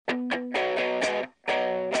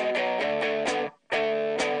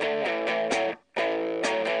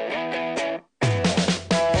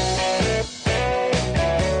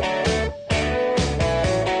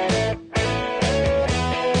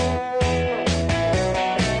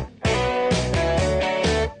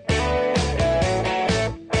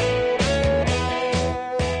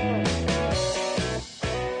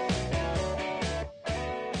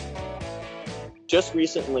just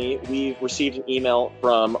recently, we received an email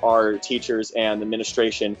from our teachers and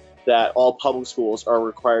administration that all public schools are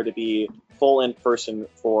required to be full in person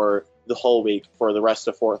for the whole week for the rest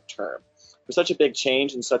of fourth term. For such a big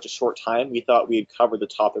change in such a short time, we thought we'd cover the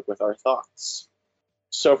topic with our thoughts.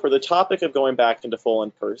 So for the topic of going back into full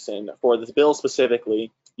in person, for the bill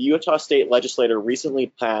specifically, the Utah State Legislature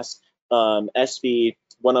recently passed SB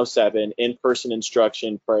 107, in-person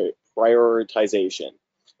instruction prioritization.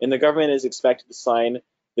 And the governor is expected to sign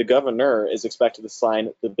the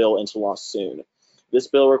bill into law soon. This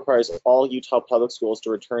bill requires all Utah public schools to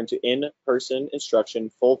return to in-person instruction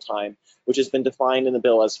full-time, which has been defined in the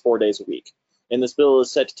bill as 4 days a week. And this bill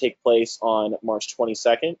is set to take place on March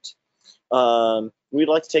 22nd. We'd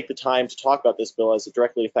like to take the time to talk about this bill as it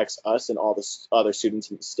directly affects us and all the other students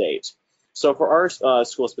in the state. So for our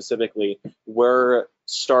school specifically, we're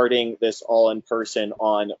starting this all in person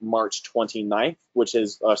on March 29th, which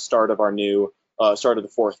is a start of our new start of the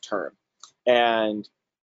fourth term. And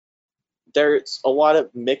there's a lot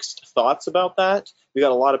of mixed thoughts about that. We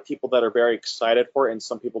got a lot of people that are very excited for it, and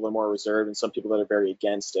some people that are more reserved, and some people that are very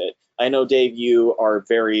against it. I know, Dave, you are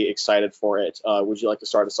very excited for it. Would you like to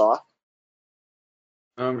start us off?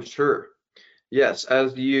 Sure. Yes,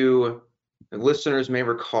 as you listeners may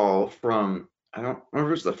recall from, I don't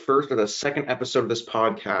remember if it was the first or the second episode of this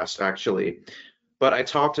podcast, actually, but I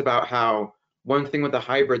talked about how one thing with the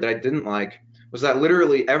hybrid that I didn't like was that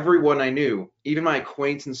literally everyone I knew, even my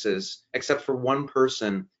acquaintances, except for one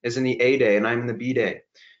person, is in the A day and I'm in the B day.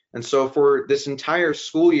 And so for this entire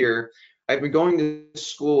school year, I've been going to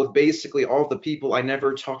school with basically all the people I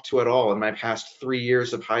never talked to at all in my past 3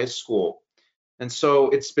 years of high school. And so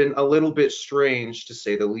it's been a little bit strange, to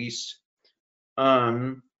say the least.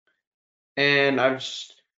 And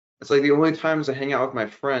it's like the only times I hang out with my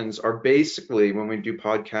friends are basically when we do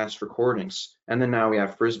podcast recordings, and then now we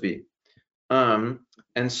have Frisbee.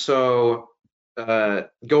 And so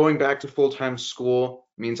going back to full-time school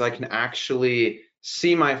means I can actually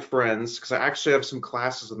see my friends, because I actually have some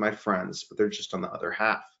classes with my friends, but they're just on the other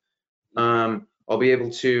half. I'll be able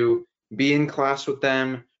to be in class with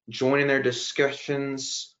them, join in their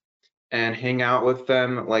discussions, and hang out with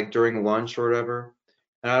them like during lunch or whatever.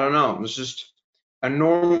 And I don't know, it was just a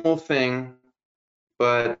normal thing,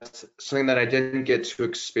 but something that I didn't get to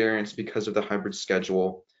experience because of the hybrid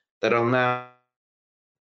schedule that I'll now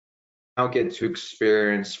get to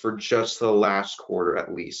experience for just the last quarter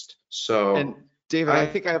at least. So, and David, I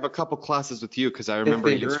think I have a couple classes with you because I remember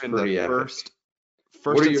you're in the first.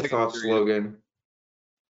 What are your thoughts, Logan?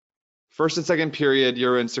 First and second period,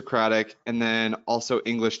 you're in Socratic, and then also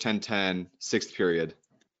English 1010, sixth period,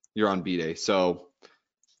 you're on B day. So,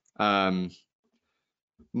 my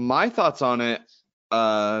thoughts on it,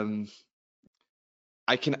 I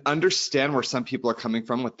can understand where some people are coming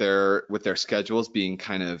from with their schedules being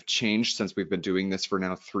kind of changed since we've been doing this for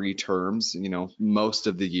now 3 terms, most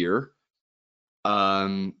of the year.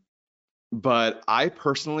 But I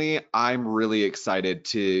personally, I'm really excited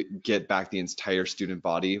to get back the entire student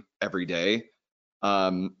body every day.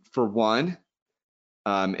 For one,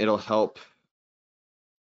 it'll help.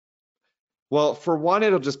 Well, for one,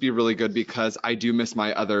 it'll just be really good because I do miss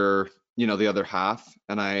my other, the other half,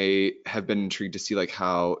 and I have been intrigued to see like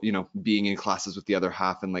how, being in classes with the other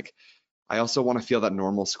half, and like I also want to feel that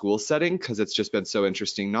normal school setting because it's just been so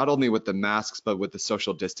interesting, not only with the masks, but with the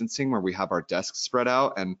social distancing where we have our desks spread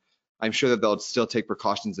out. And I'm sure that they'll still take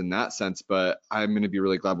precautions in that sense, but I'm going to be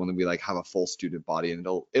really glad when we like have a full student body, and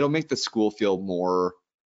it'll make the school feel more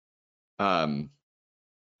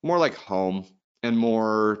like home and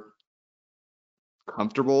more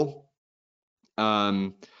comfortable.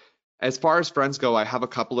 As far as friends go, I have a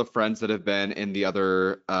couple of friends that have been in the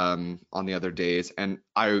other on the other days, and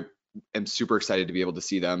I am super excited to be able to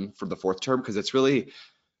see them for the fourth term because it's really,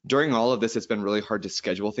 during all of this, it's been really hard to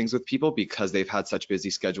schedule things with people because they've had such busy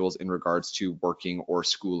schedules in regards to working or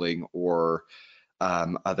schooling or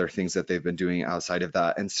other things that they've been doing outside of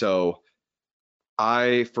that. And so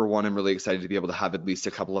I, for one, am really excited to be able to have at least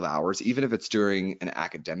a couple of hours, even if it's during an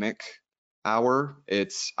academic hour,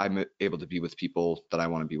 I'm able to be with people that I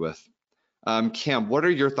want to be with. Cam, what are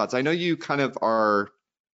your thoughts? I know you kind of are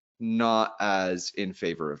not as in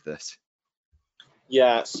favor of this.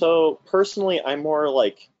 Yeah, so personally, I'm more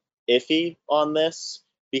like iffy on this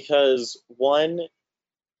because one,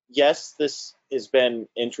 yes, this has been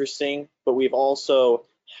interesting, but we've also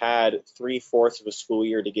had 3/4 of a school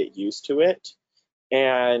year to get used to it.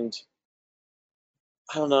 And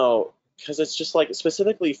I don't know, because it's just like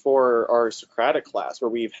specifically for our Socratic class where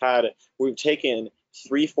we've taken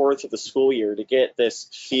 3/4 of the school year to get this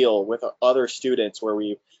feel with other students where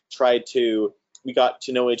we've tried to we got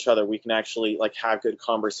to know each other, we can actually like have good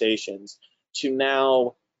conversations, to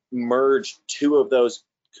now merge two of those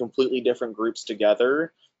completely different groups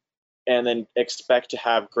together and then expect to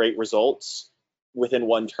have great results within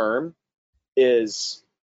one term is,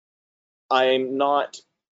 I'm not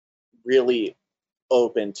really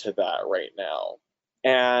open to that right now.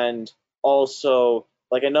 And also,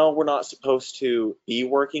 like, I know we're not supposed to be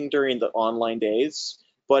working during the online days,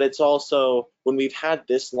 but it's also when we've had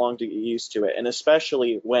this long to get used to it, and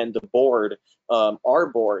especially when the board, our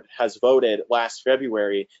board, has voted last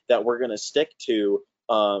February that we're going to stick to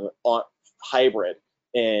on hybrid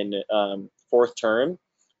in fourth term.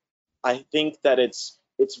 I think that it's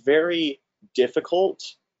very difficult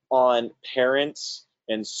on parents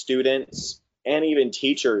and students and even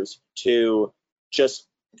teachers to just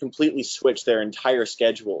completely switch their entire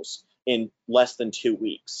schedules in less than 2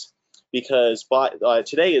 weeks, because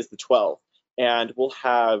today is the 12th, and we'll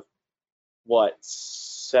have what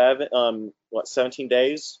 17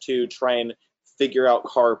 days to try and figure out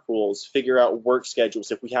carpools, figure out work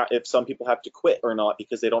schedules, if some people have to quit or not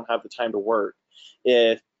because they don't have the time to work,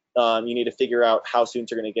 if you need to figure out how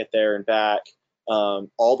students are going to get there and back.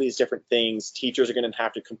 All these different things. Teachers are going to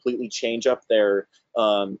have to completely change up their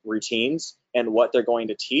routines and what they're going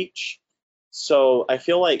to teach. So I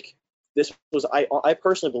feel like I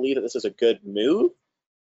personally believe that this is a good move,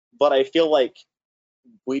 but I feel like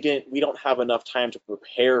we don't have enough time to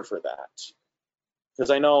prepare for that. Because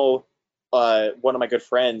I know one of my good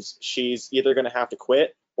friends, she's either going to have to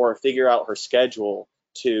quit or figure out her schedule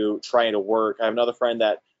to try to work. I have another friend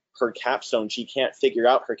that her capstone, she can't figure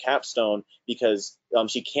out her capstone because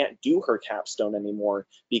she can't do her capstone anymore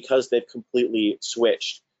because they've completely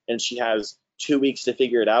switched, and she has 2 weeks to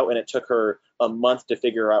figure it out, and it took her a month to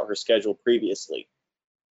figure out her schedule previously.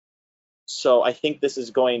 So I think this is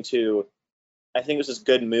a good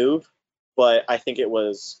move, but I think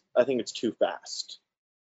it's too fast.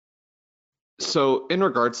 So in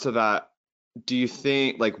regards to that, do you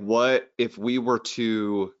think, like, what if we were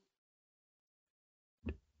to,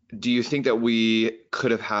 do you think that we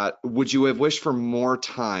could have would you have wished for more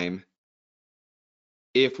time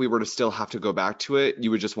if we were to still have to go back to it?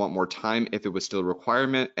 You would just want more time if it was still a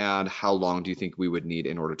requirement, and how long do you think we would need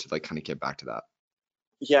in order to like kind of get back to that?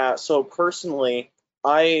 Yeah, so personally,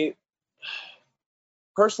 I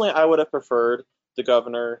would have preferred the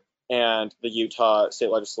governor and the Utah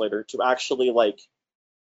state legislator to actually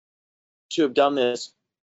to have done this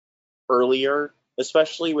earlier,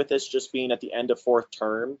 especially with this just being at the end of fourth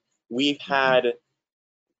term. We've had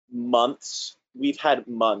months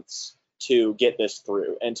to get this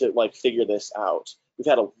through and to figure this out. We've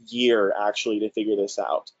had a year actually to figure this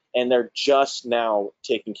out, and they're just now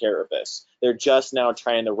taking care of this. They're just now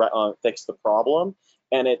trying to fix the problem,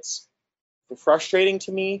 and it's frustrating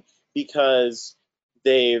to me because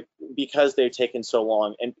they've taken so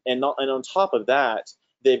long, and on top of that,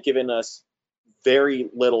 they've given us very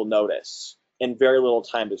little notice and very little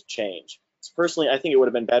time to change. So personally, I think it would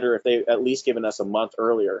have been better if they at least given us a month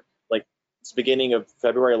earlier, like it's beginning of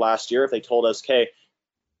February last year, if they told us, okay,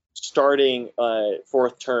 starting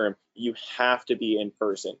fourth term, you have to be in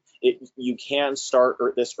person. You can start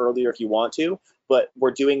this earlier if you want to, but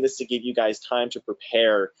we're doing this to give you guys time to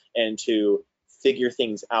prepare and to figure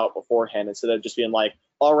things out beforehand, instead of just being like,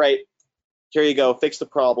 all right, here you go, fix the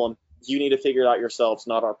problem. You need to figure it out yourselves,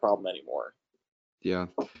 not our problem anymore. Yeah.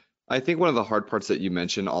 I think one of the hard parts that you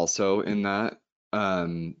mentioned also in that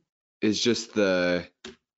is just I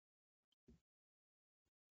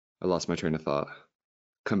lost my train of thought.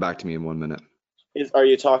 Come back to me in 1 minute. Are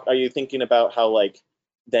you thinking about how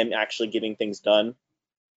them actually getting things done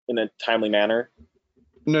in a timely manner?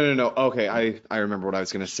 No. Okay, I remember what I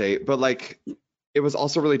was gonna say, but it was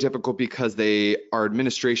also really difficult because our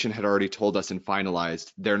administration had already told us and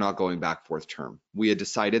finalized they're not going back fourth term. We had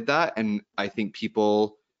decided that, and I think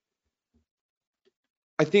people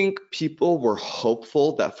were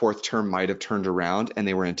hopeful that fourth term might have turned around and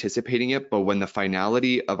they were anticipating it, but when the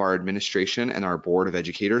finality of our administration and our board of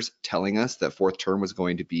educators telling us that fourth term was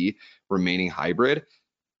going to be remaining hybrid,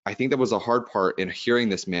 I think that was a hard part in hearing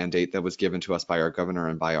this mandate that was given to us by our governor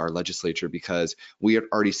and by our legislature, because we had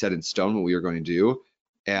already set in stone what we were going to do,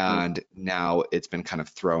 and now it's been kind of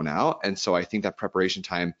thrown out. And so I think that preparation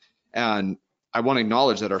time, and I want to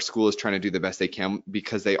acknowledge that our school is trying to do the best they can,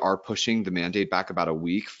 because they are pushing the mandate back about a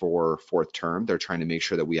week for fourth term. They're trying to make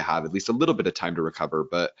sure that we have at least a little bit of time to recover.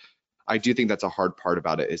 But I do think that's a hard part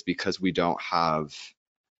about it, is because we don't have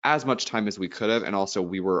as much time as we could have, and also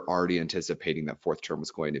we were already anticipating that fourth term was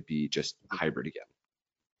going to be just hybrid again.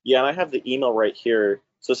 Yeah, and I have the email right here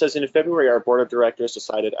So it says, in February, our board of directors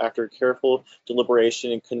decided, after careful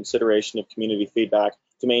deliberation and consideration of community feedback,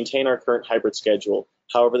 to maintain our current hybrid schedule.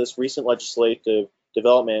 However, this recent legislative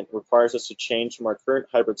development requires us to change from our current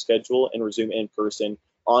hybrid schedule and resume in-person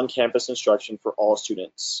on-campus instruction for all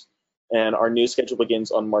students. And our new schedule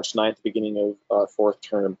begins on March 9th, beginning of fourth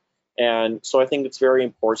term. And so I think it's very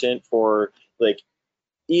important for like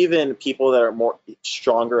even people that are more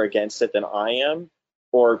stronger against it than I am,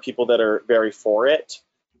 or people that are very for it.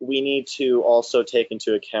 We need to also take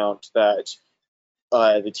into account that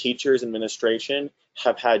the teachers administration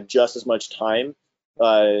have had just as much time,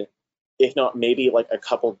 if not maybe like a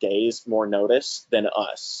couple days more notice than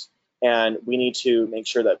us. And we need to make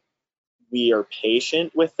sure that we are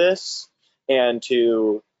patient with this, and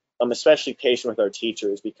to especially patient with our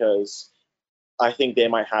teachers, because I think they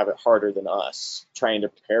might have it harder than us trying to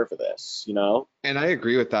prepare for this, you know? And I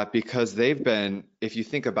agree with that because they've been, if you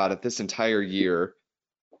think about it, this entire year,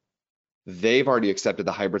 they've already accepted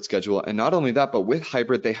the hybrid schedule. And not only that, but with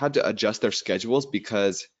hybrid, they had to adjust their schedules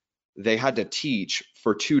because they had to teach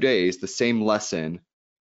for 2 days the same lesson,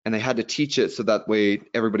 and they had to teach it so that way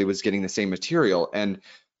everybody was getting the same material. And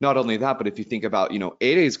not only that, but if you think about,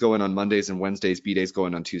 A days going on Mondays and Wednesdays, B days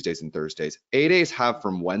going on Tuesdays and Thursdays. A days have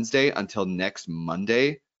from Wednesday until next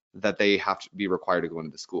Monday that they have to be required to go into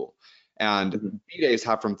the school. And B days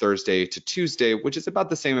have from Thursday to Tuesday, which is about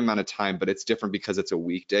the same amount of time, but it's different because it's a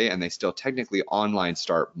weekday and they still technically online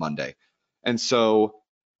start Monday. And so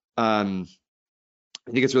I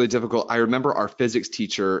think it's really difficult. I remember our physics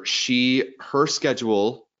teacher, her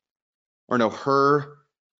schedule, or no, her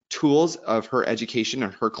tools of her education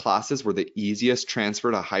and her classes were the easiest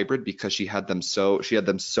transfer to hybrid because she had them so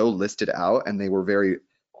listed out, and they were very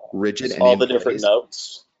rigid and all the different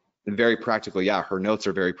notes. And very practical. Yeah, her notes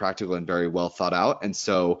are very practical and very well thought out. And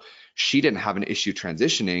so she didn't have an issue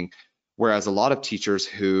transitioning. Whereas a lot of teachers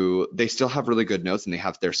who they still have really good notes and they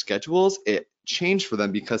have their schedules, it changed for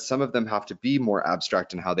them because some of them have to be more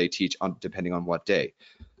abstract in how they teach depending on what day.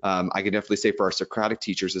 I can definitely say for our Socratic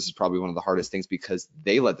teachers, this is probably one of the hardest things because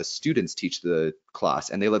they let the students teach the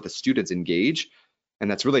class and they let the students engage.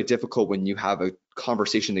 And that's really difficult when you have a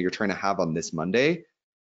conversation that you're trying to have on this Monday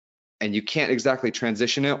and you can't exactly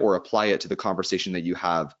transition it or apply it to the conversation that you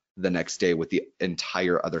have the next day with the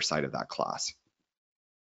entire other side of that class.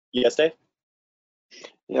 Yes, Dave?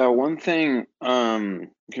 Yeah, one thing you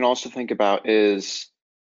can also think about is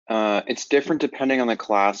it's different depending on the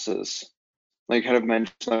classes. Like you kind of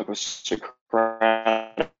mentioned, like with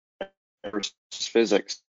Socratic versus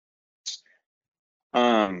physics.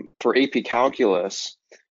 For AP Calculus,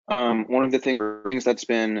 one of the things that's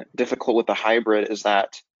been difficult with the hybrid is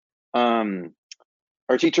that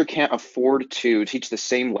our teacher can't afford to teach the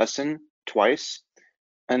same lesson twice.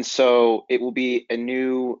 And so it will be a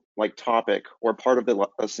new topic or part of the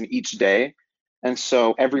lesson each day. And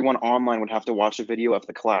so everyone online would have to watch a video of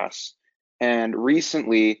the class. And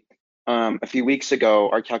recently, a few weeks ago,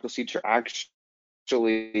 our calculus teacher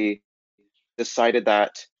actually decided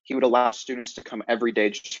that he would allow students to come every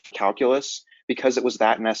day to calculus because it was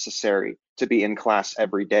that necessary to be in class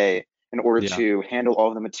every day in order to handle all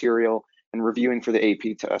of the material and reviewing for the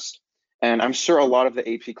AP test. And I'm sure a lot of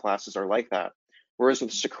the AP classes are like that. Whereas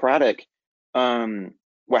with Socratic,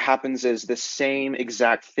 what happens is the same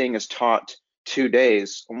exact thing is taught 2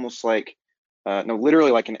 days, almost like,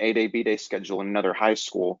 literally like an A-day, B-day schedule in another high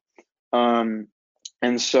school. And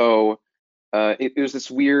so it was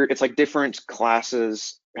this weird, it's like different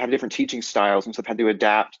classes have different teaching styles, and so I've had to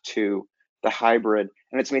adapt to the hybrid.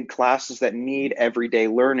 And it's made classes that need everyday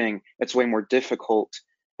learning, it's way more difficult.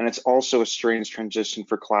 And it's also a strange transition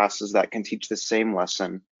for classes that can teach the same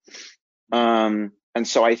lesson. And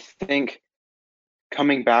so I think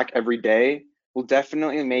coming back every day will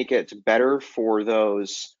definitely make it better for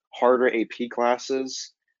those harder AP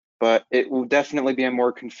classes, but it will definitely be a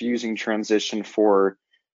more confusing transition for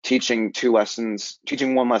teaching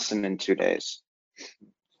one lesson in 2 days.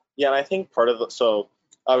 Yeah, and I think part of so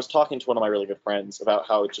I was talking to one of my really good friends about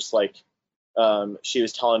how it just she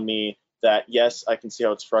was telling me that, yes, I can see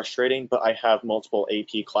how it's frustrating, but I have multiple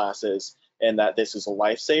AP classes and that this is a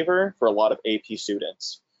lifesaver for a lot of AP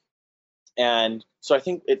students. And so I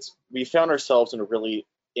think we found ourselves in a really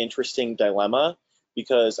interesting dilemma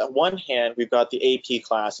because on one hand, we've got the AP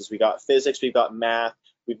classes, we got physics, we've got math,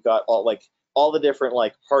 we've got all the different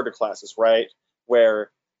harder classes, right?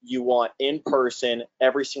 Where you want in person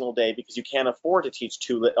every single day because you can't afford to teach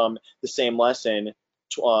the same lesson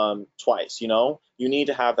twice, you need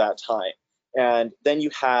to have that time. And then you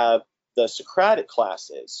have the Socratic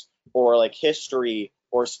classes or history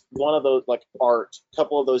or one of those art, a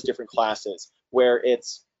couple of those different classes where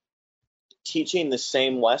it's teaching the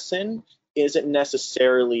same lesson isn't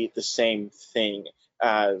necessarily the same thing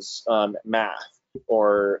as math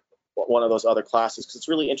or one of those other classes, because it's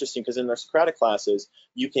really interesting because in their Socratic classes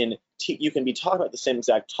you can be talking about the same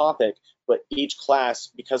exact topic, but each class,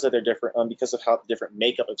 because of their different because of how the different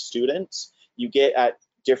makeup of students, you get at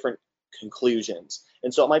different conclusions.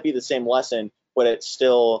 And so it might be the same lesson, but it's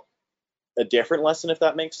still a different lesson, if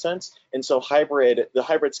that makes sense. And so the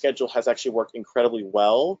hybrid schedule has actually worked incredibly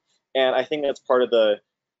well. And I think that's part of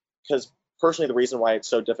because personally, the reason why it's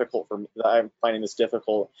so difficult for me, that I'm finding this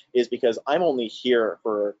difficult, is because I'm only here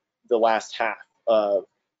for the last half of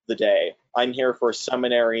the day. I'm here for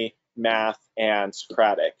seminary, math, and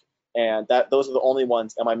Socratic. And those are the only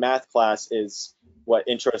ones. And my math class is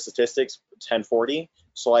intro to statistics, 1040.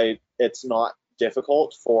 So it's not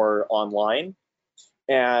difficult for online.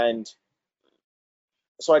 And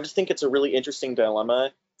so I just think it's a really interesting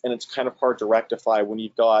dilemma, and it's kind of hard to rectify when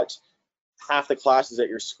you've got half the classes at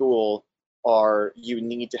your school you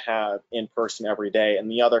need to have in person every day, and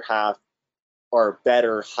the other half are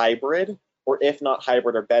better hybrid, or if not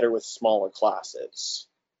hybrid, are better with smaller classes.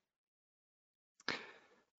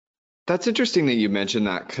 That's interesting that you mentioned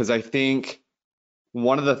that, because I think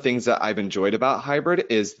one of the things that I've enjoyed about hybrid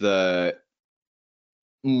is the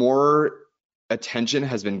more attention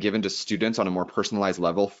has been given to students on a more personalized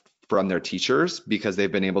level from their teachers, because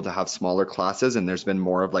they've been able to have smaller classes, and there's been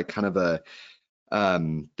more of like kind of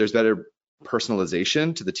there's better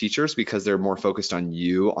personalization to the teachers because they're more focused on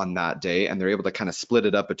you on that day, and they're able to kind of split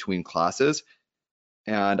it up between classes.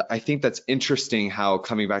 And I think that's interesting how,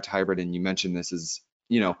 coming back to hybrid, and you mentioned this, is,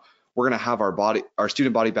 we're going to have our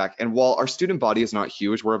student body back. And while our student body is not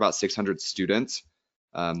huge, we're about 600 students.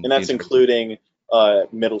 And that's including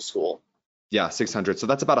middle school. Yeah, 600. So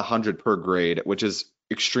that's about 100 per grade, which is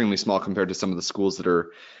extremely small compared to some of the schools that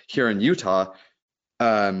are here in Utah.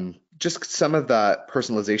 Just some of that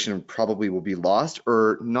personalization probably will be lost,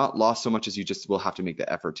 or not lost so much as you just will have to make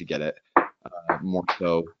the effort to get it, more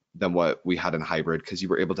so than what we had in hybrid, because you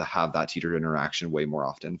were able to have that teacher interaction way more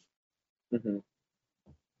often. Mm-hmm.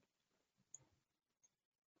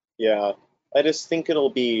 Yeah, I just think it'll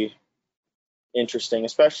be interesting,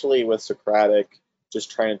 especially with Socratic, just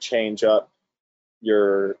trying to change up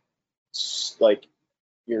your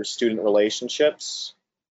student relationships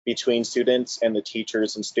between students and the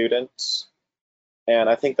teachers and students. And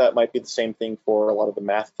I think that might be the same thing for a lot of the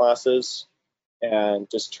math classes, and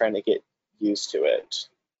just trying to get used to it.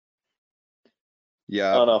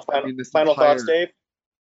 Yeah. I don't know. Final thoughts, Dave?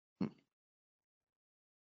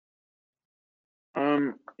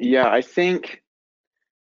 Yeah, I think,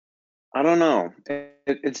 I don't know.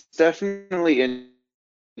 It's definitely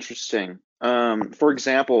interesting. For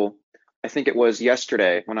example, I think it was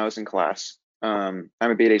yesterday when I was in class. I'm a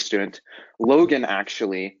B8 student. Logan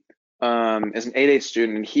actually is an 8A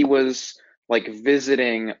student, and he was like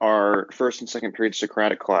visiting our first and second period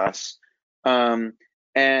Socratic class. And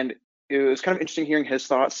it was kind of interesting hearing his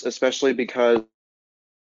thoughts, especially because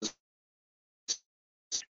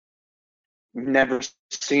never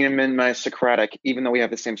seen him in my Socratic, even though we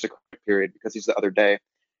have the same Socratic period, because he's the other day.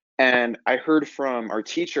 And I heard from our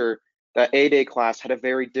teacher that 8A class had a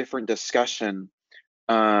very different discussion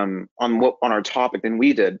on our topic than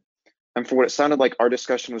we did. And for what it sounded like, our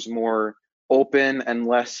discussion was more open and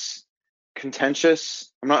less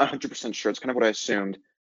contentious. I'm not 100% sure. It's kind of what I assumed.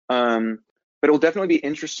 But it will definitely be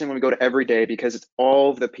interesting when we go to every day, because it's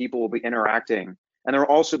all of the people will be interacting, and there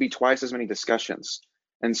will also be twice as many discussions.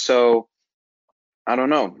 And so, I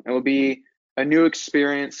don't know. It will be a new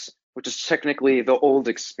experience, which is technically the old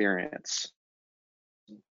experience.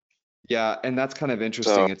 Yeah, and that's kind of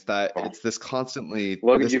interesting. It's this constantly,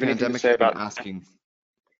 Logan, this pandemic has been asking.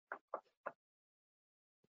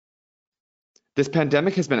 This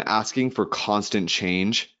pandemic has been asking for constant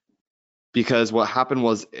change, because what happened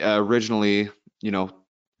was originally,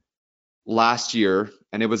 last year,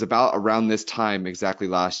 and it was about around this time exactly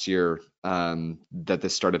last year that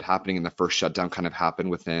this started happening, and the first shutdown kind of happened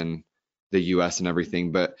within the US and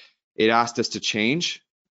everything. But it asked us to change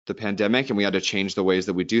the pandemic, and we had to change the ways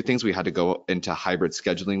that we do things. We had to go into hybrid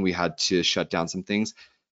scheduling. We had to shut down some things.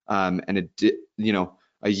 And it did,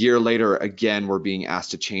 a year later, again, we're being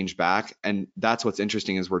asked to change back. And that's what's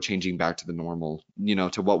interesting, is we're changing back to the normal,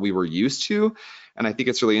 to what we were used to. And I think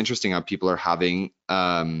it's really interesting how people are having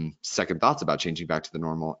second thoughts about changing back to the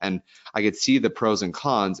normal. And I could see the pros and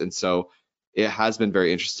cons. And so it has been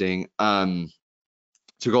very interesting. To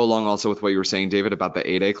go along also with what you were saying, David, about the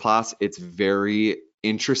 8A class, it's very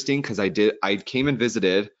interesting, because I came and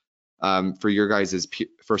visited for your guys'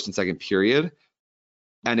 first and second period.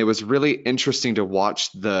 And it was really interesting to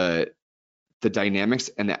watch the the dynamics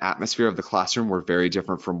and the atmosphere of the classroom were very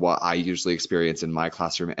different from what I usually experience in my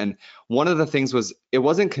classroom. And one of the things was, it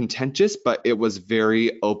wasn't contentious, but it was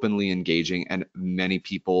very openly engaging, and many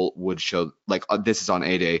people would show, like, this is on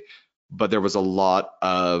A Day, but there was a lot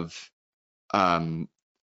of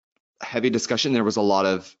heavy discussion. There was a lot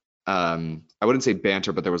of, I wouldn't say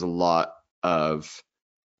banter, but there was a lot of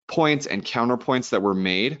points and counterpoints that were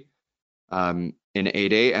made in A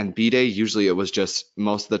Day. And B Day, usually it was just,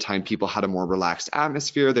 most of the time people had a more relaxed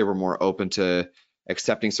atmosphere. They were more open to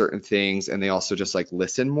accepting certain things, and they also just like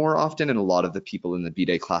listen more often. And a lot of the people in the B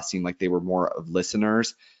Day class seemed like they were more of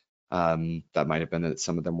listeners. That might have been that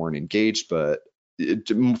some of them weren't engaged, but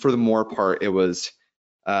for the more part, it was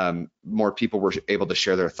more people were able to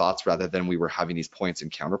share their thoughts rather than we were having these points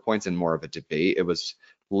and counterpoints and more of a debate. It was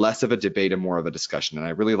less of a debate and more of a discussion. And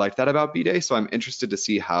I really liked that about B Day. So I'm interested to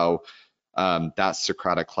see how that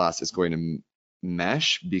Socratic class is going to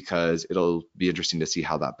mesh, because it'll be interesting to see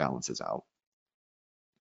how that balances out.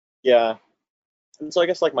 Yeah. And so I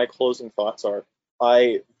guess like my closing thoughts are,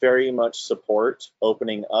 I very much support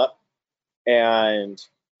opening up, and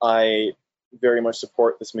I very much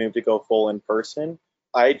support this move to go full in person.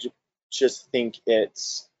 I just think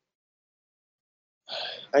it's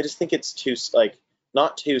too, like,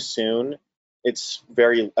 not too soon.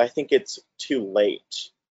 I think it's too late,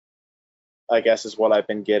 I guess, is what I've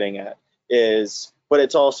been getting at, but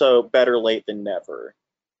it's also better late than never.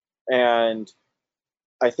 And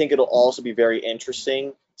I think it'll also be very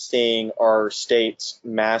interesting seeing our state's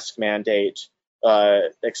mask mandate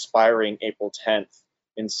expiring April 10th,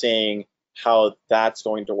 and seeing how that's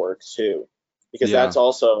going to work too, because that's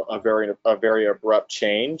also a very abrupt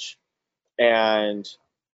change. And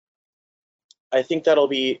I think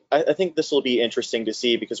I think this will be interesting to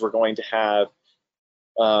see, because we're going to have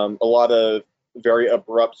a lot of very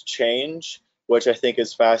abrupt change, which I think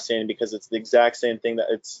is fascinating, because it's the exact same thing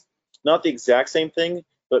it's not the exact same thing,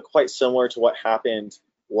 but quite similar to what happened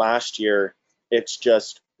last year. It's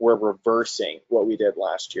just we're reversing what we did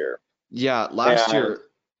last year. Yeah, last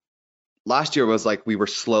year was like we were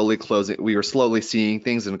slowly seeing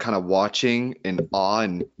things and kind of watching in awe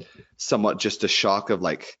and somewhat just a shock of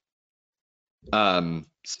like, one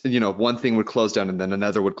thing would close down and then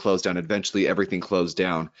another would close down. Eventually everything closed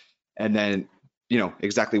down. And then,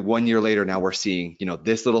 exactly 1 year later, now we're seeing,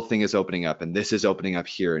 this little thing is opening up and this is opening up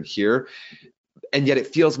here and here. And yet it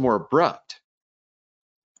feels more abrupt.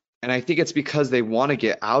 And I think it's because they want to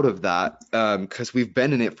get out of that, because we've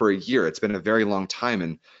been in it for a year. It's been a very long time.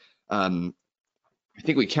 And I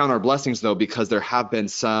think we count our blessings, though, because there have been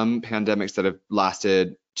some pandemics that have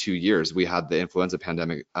lasted 2 years. We had the influenza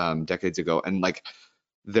pandemic decades ago, and like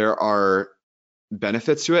there are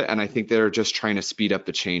benefits to it. And I think they're just trying to speed up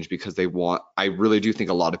the change because I really do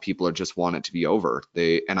think a lot of people just want it to be over.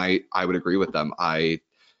 I would agree with them.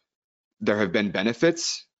 There have been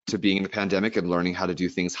benefits to being in the pandemic and learning how to do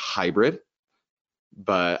things hybrid,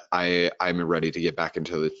 but I'm ready to get back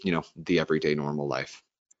into the everyday normal life.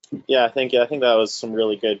 Yeah, thank you. I think that was some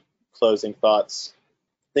really good closing thoughts.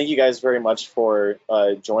 Thank you guys very much for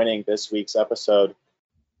joining this week's episode.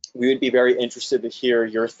 We would be very interested to hear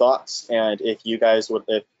your thoughts, and if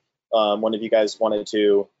one of you guys wanted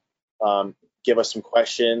to give us some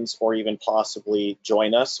questions, or even possibly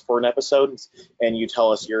join us for an episode, and you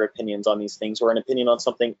tell us your opinions on these things, or an opinion on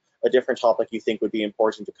a different topic you think would be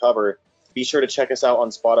important to cover, be sure to check us out on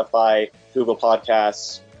Spotify, Google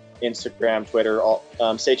Podcasts, Instagram, Twitter.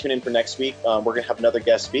 Stay tuned in for next week. We're going to have another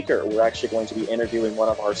guest speaker. We're actually going to be interviewing one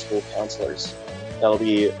of our school counselors.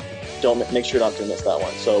 Make sure not to miss that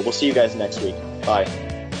one. So we'll see you guys next week. Bye.